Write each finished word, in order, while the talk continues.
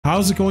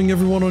How's it going,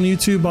 everyone on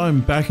YouTube?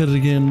 I'm back at it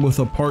again with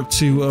a part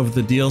 2 of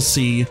the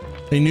DLC,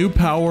 A New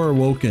Power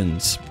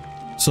Awakens.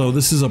 So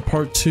this is a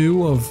part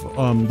 2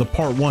 of the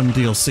part 1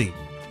 DLC.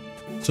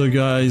 So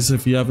guys,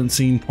 if you haven't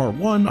seen part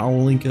 1, I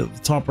will link it at the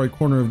top right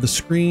corner of the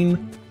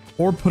screen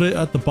or put it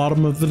at the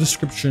bottom of the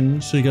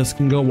description so you guys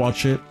can go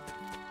watch it.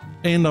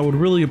 And I would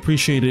really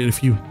appreciate it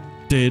if you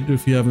did,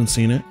 if you haven't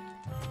seen it.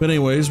 But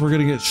anyways, we're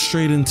gonna get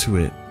straight into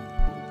it.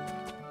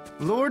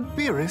 Lord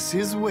Beerus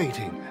is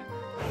waiting.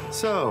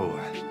 So,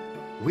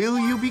 will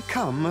you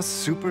become a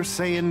Super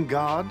Saiyan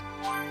God?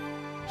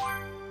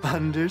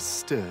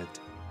 Understood.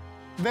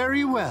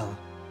 Very well.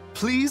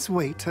 Please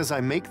wait as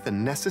I make the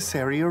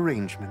necessary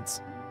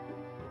arrangements.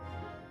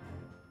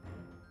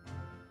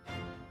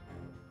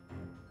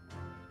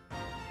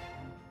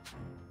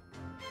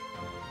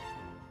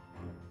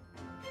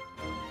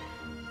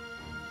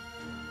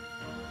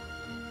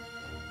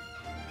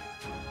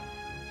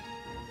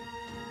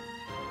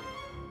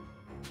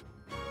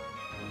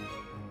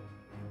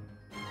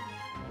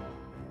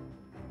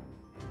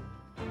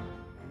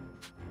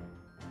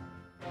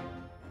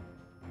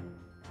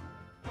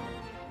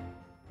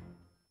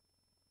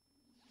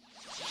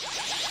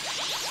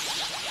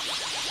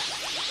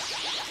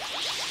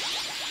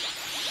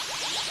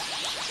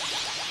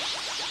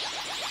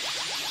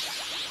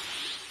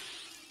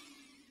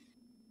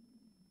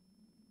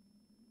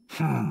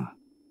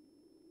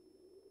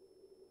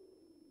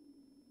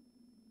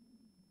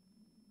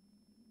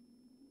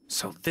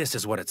 So this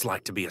is what it's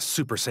like to be a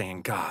Super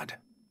Saiyan God.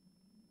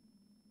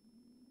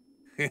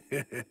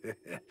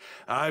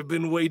 I've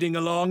been waiting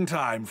a long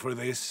time for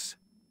this.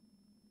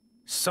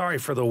 Sorry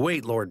for the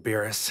wait, Lord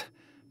Beerus,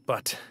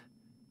 but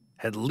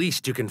at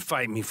least you can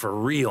fight me for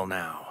real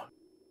now.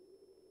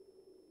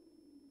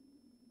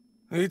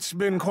 It's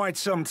been quite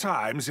some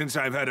time since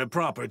I've had a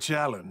proper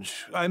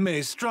challenge. I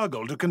may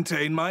struggle to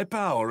contain my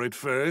power at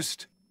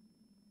first.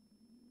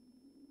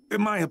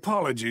 My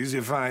apologies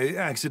if I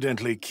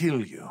accidentally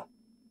kill you.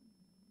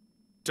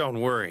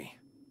 Don't worry.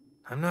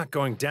 I'm not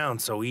going down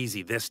so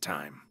easy this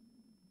time.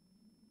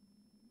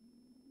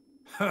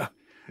 Huh.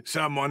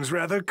 Someone's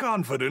rather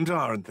confident,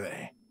 aren't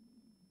they?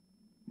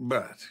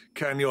 But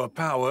can your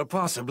power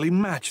possibly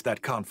match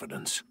that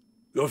confidence?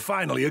 You're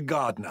finally a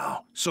god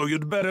now, so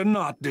you'd better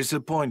not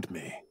disappoint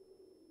me.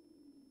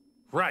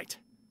 Right.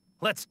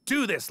 Let's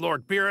do this,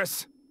 Lord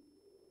Beerus.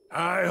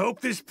 I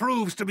hope this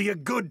proves to be a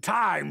good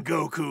time,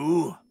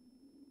 Goku.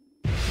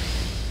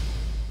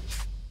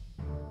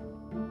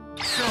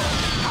 So,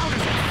 how does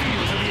it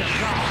feel to be a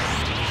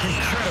god?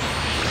 Incredible.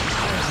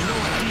 I had no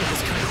idea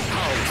this kind of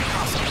power was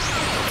possible.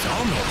 It's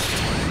almost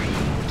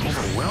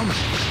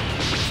overwhelming.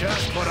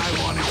 Just what I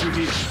wanted to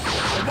hear.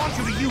 I want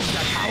you to use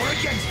that power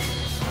against me.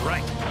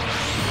 Right.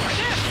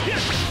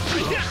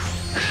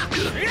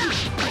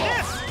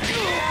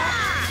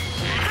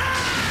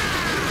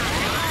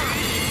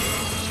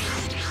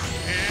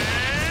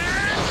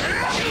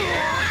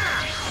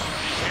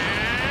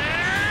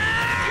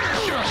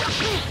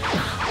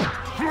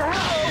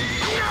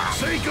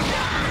 Say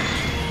goodbye.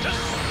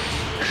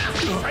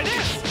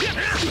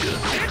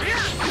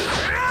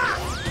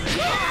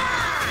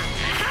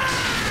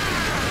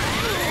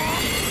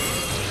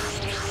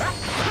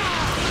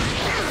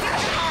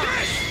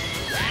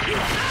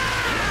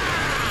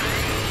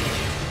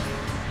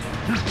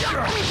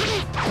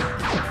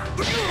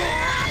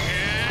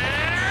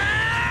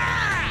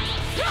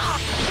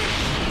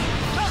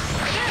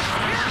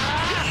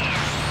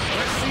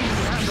 Let's see you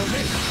handle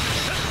this.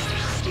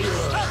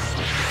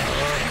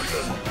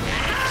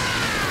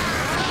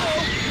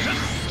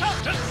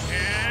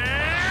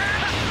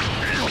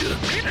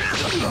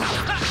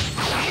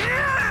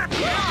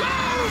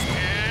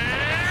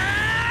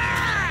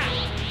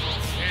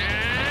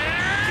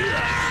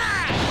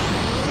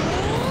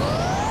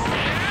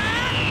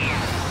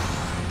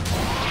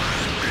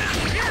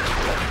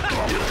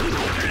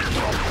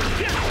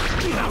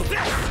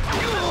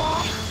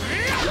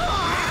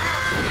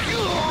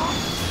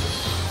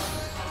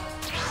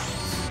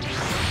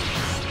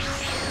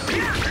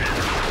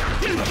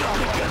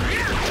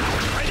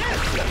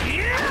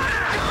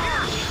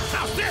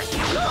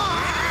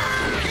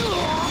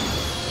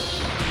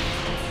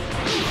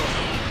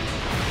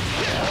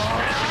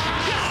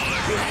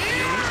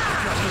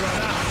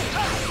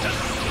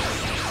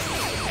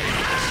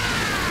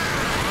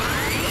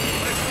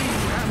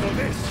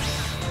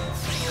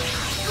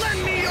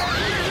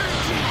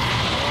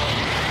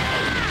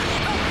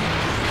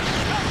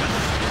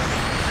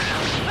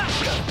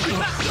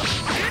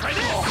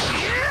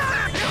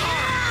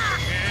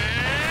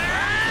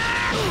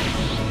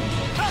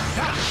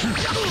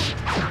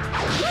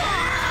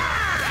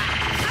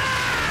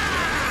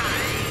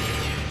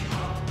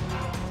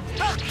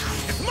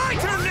 It's my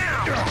turn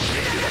now!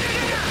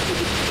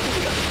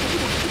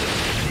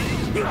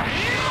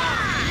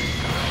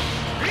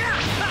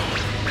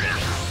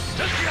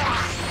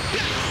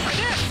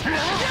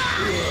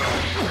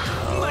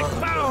 My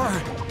power!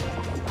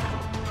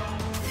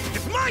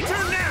 It's my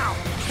turn now!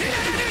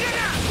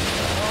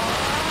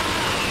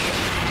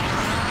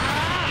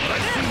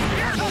 Let's see you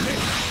handle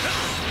this!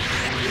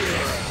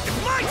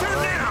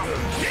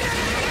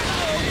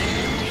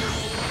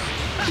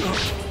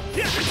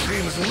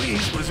 was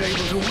least was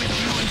able to whip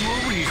you into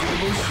a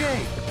reasonable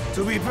shape.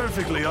 To be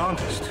perfectly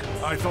honest,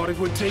 I thought it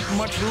would take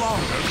much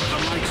longer for the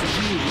likes of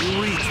you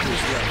to reach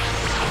this level.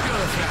 You're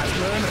a fast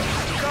learner.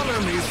 Color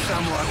me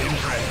somewhat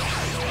impressed.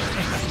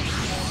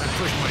 I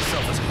pushed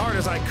myself as hard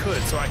as I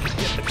could so I could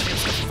get the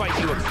chance to fight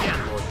you again,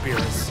 Lord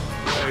Beerus.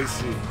 I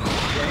see.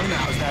 Well,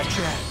 now's that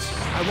chance.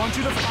 I want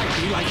you to fight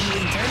me like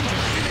you intend to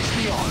finish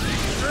me off.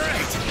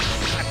 Great!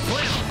 I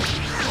plan on it.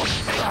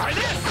 Try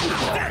this!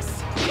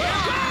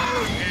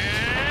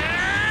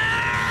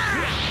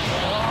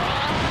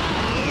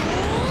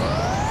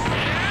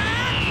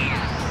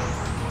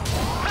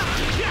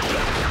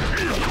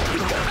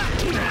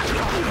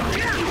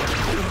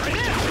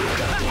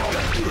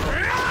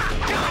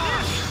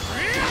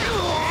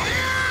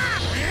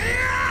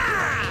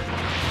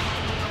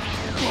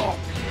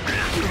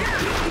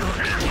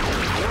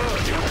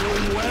 You're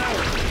doing well.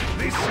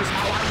 This is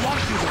how I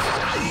want you to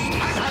fight.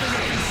 I'm having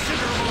a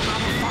considerable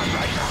amount of fun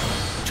right now.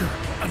 You're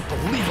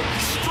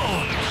unbelievably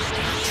strong.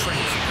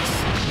 Train for this.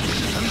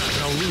 I'm not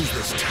gonna lose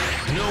this time.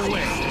 No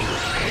way.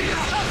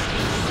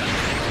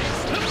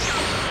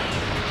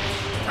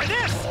 Try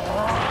this!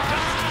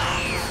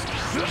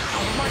 Out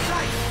of my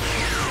sight!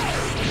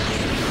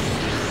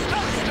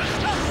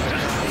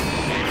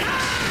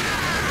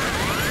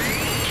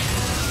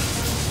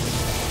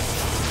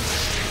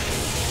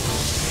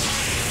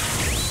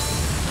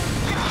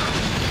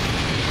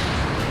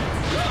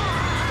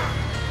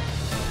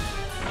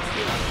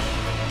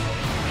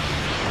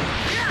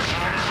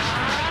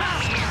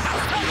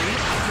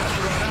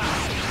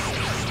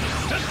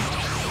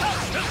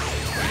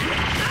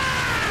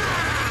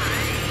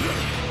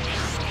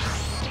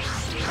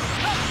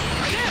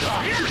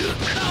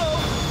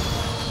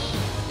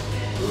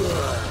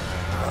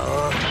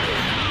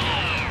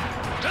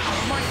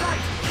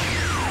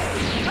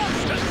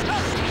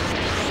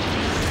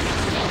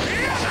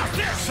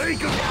 Say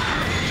goodbye!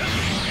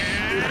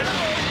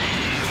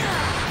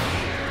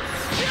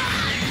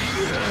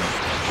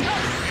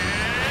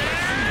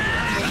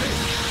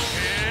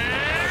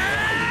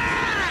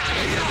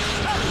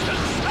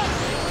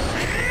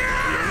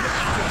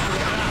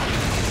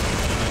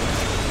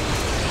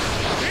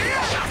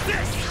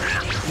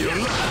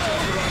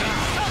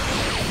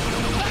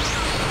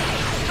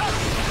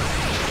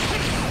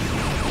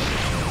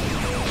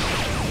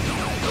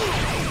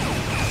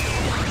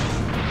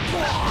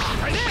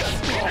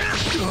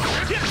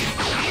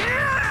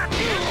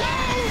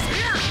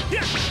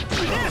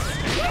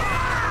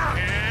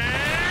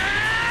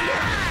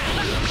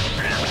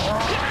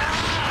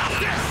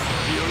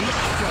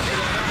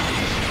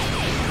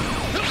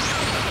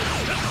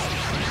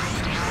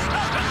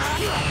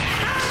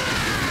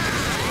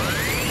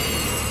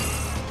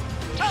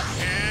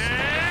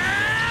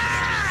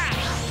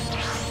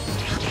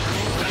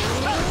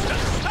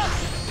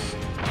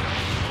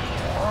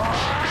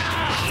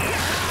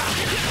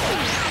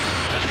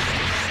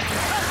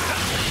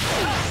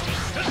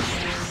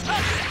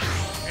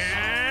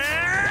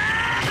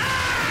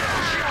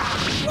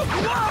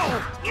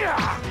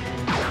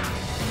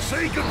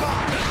 Say goodbye!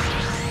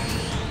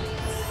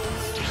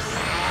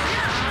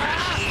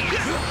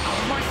 Out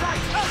of my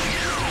sight!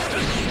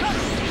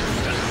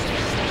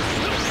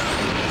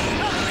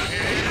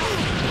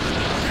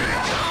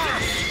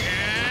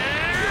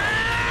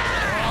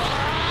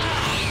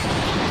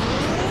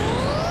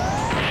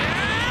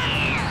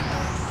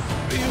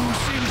 You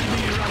seem to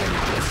be running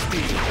at this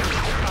speed.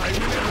 I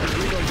knew we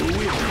were going to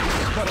win,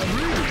 but I'm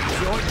really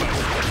enjoying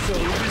myself, so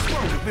this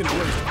won't have been a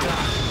waste of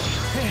time.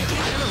 Hey, I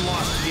haven't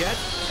lost yet.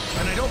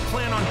 And I don't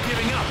plan on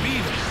giving up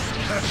either.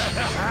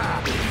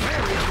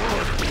 Very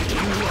good.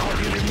 You are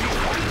giving me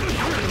quite the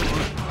thrill.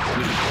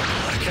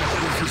 I can't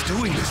believe he's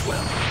doing this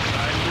well.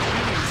 I'm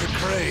beginning to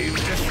crave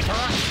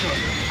destruction.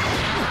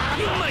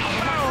 My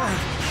power!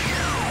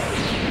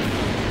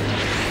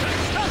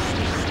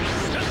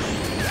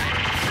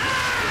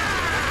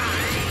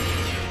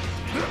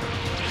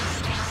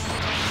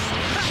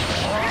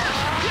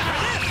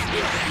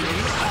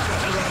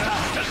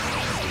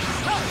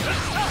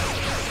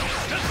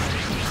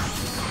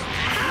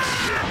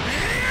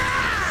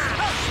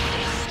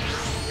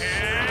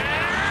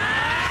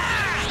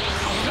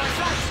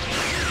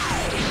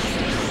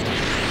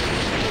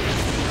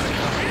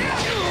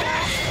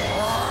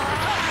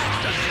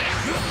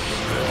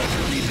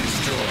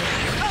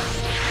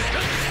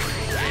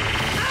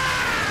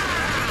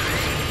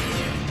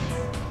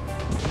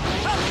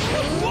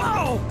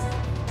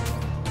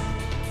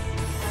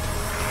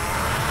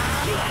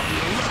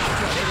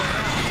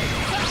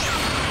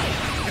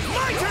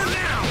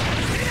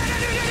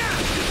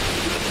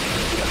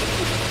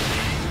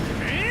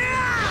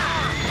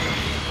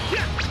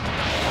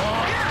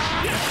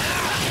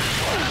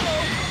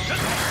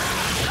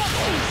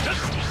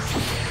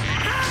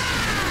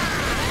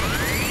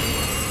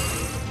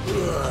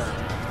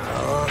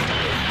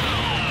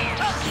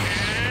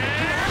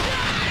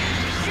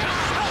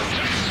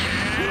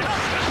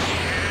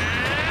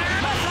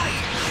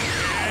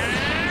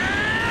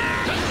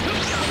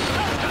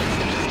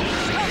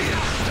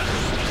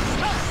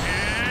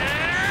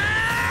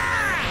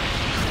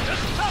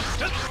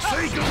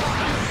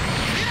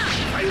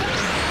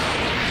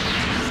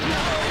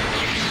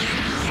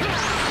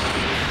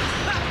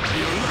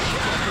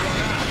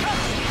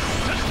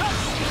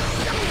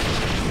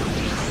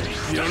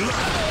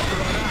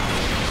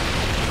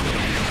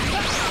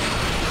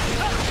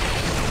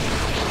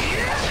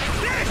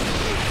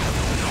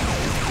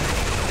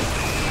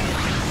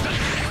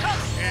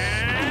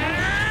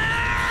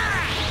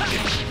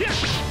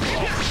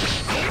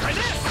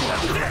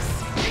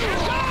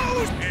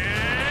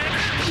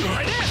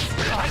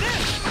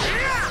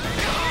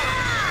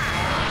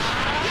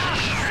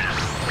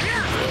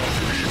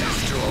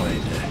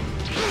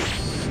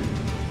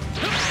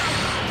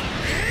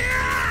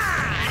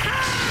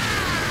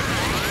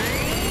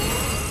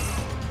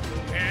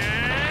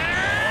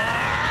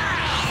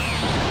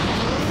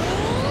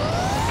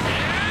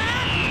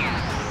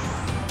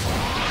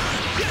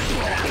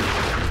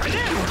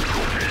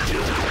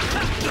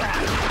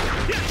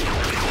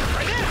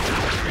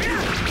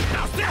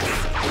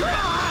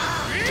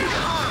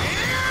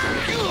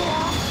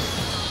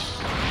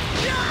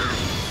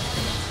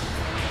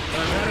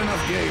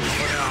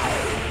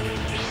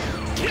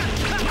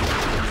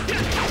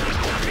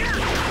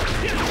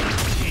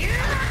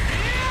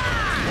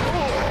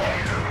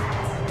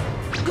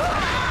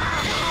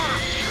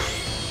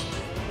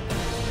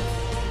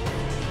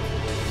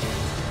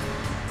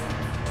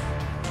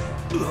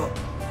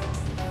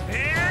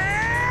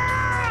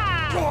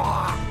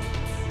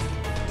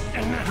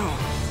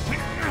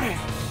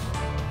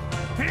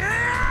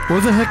 Where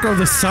the heck are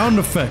the sound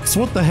effects?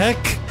 What the heck?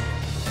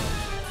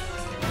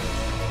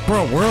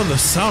 Bro, where are the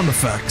sound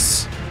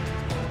effects?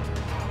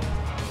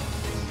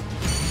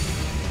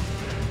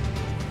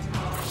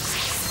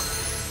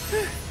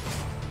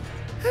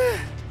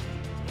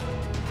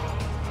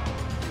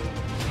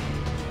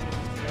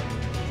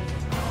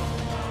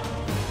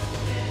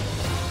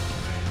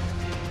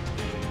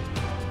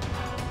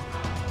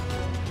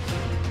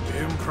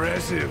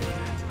 Impressive.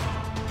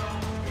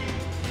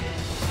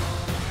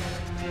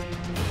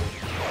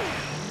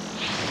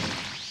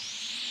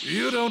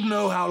 You don't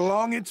know how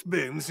long it's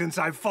been since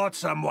I fought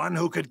someone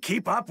who could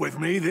keep up with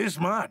me this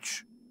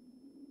much.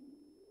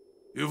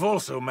 You've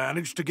also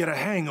managed to get a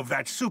hang of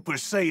that Super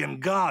Saiyan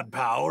God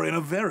power in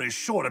a very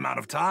short amount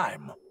of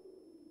time.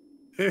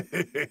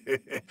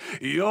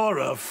 You're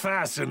a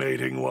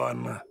fascinating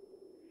one.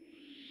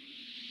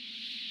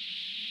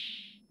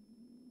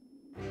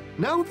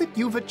 Now that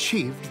you've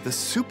achieved the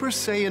Super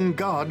Saiyan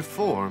God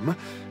form,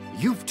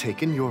 you've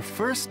taken your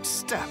first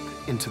step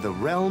into the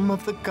realm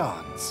of the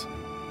gods.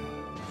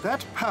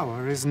 That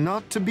power is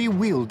not to be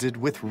wielded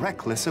with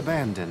reckless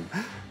abandon,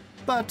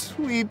 but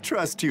we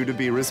trust you to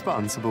be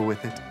responsible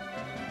with it.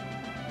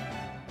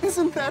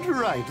 Isn't that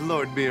right,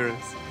 Lord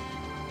Beerus?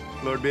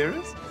 Lord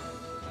Beerus?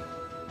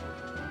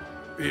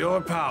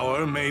 Your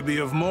power may be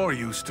of more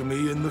use to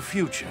me in the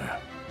future.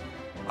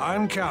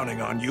 I'm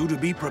counting on you to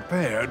be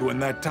prepared when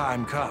that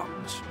time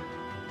comes.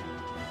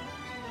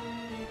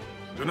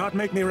 Do not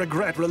make me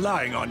regret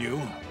relying on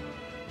you.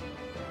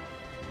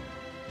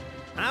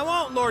 I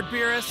won't, Lord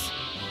Beerus.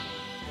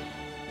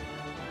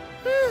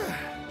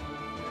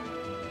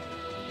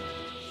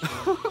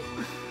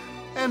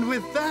 And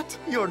with that,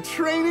 your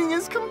training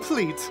is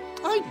complete.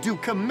 I do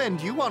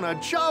commend you on a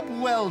job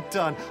well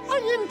done.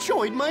 I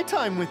enjoyed my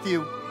time with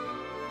you.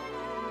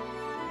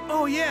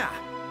 Oh, yeah.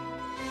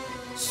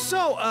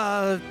 So,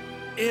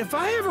 if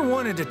I ever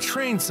wanted to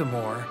train some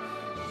more,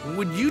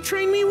 would you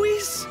train me,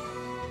 Whis?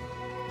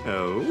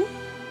 Oh?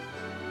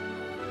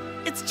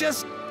 It's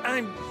just,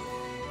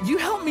 you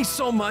helped me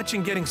so much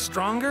in getting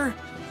stronger.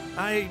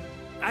 I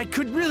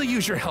could really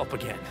use your help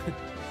again.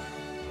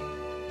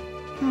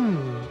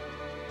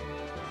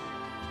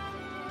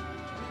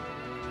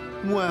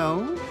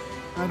 Well,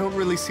 I don't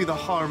really see the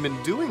harm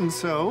in doing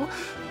so.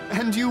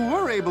 And you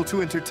were able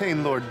to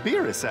entertain Lord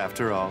Beerus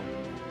after all.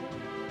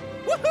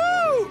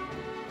 Woohoo!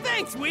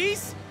 Thanks,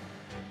 Whis!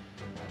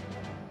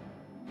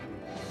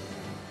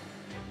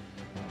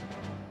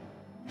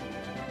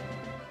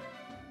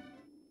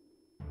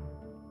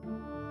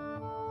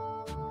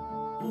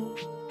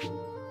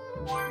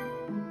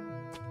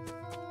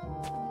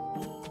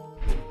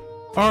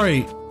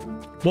 Alright,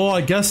 well,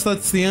 I guess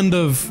that's the end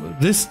of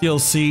this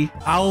DLC.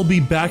 I'll be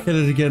back at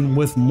it again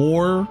with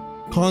more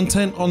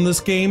content on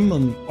this game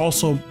and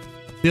also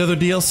the other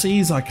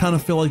DLCs. I kind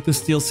of feel like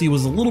this DLC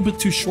was a little bit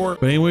too short.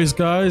 But anyways,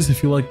 guys,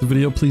 if you liked the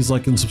video, please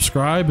like and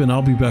subscribe, and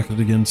I'll be back at it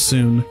again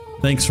soon.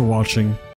 Thanks for watching.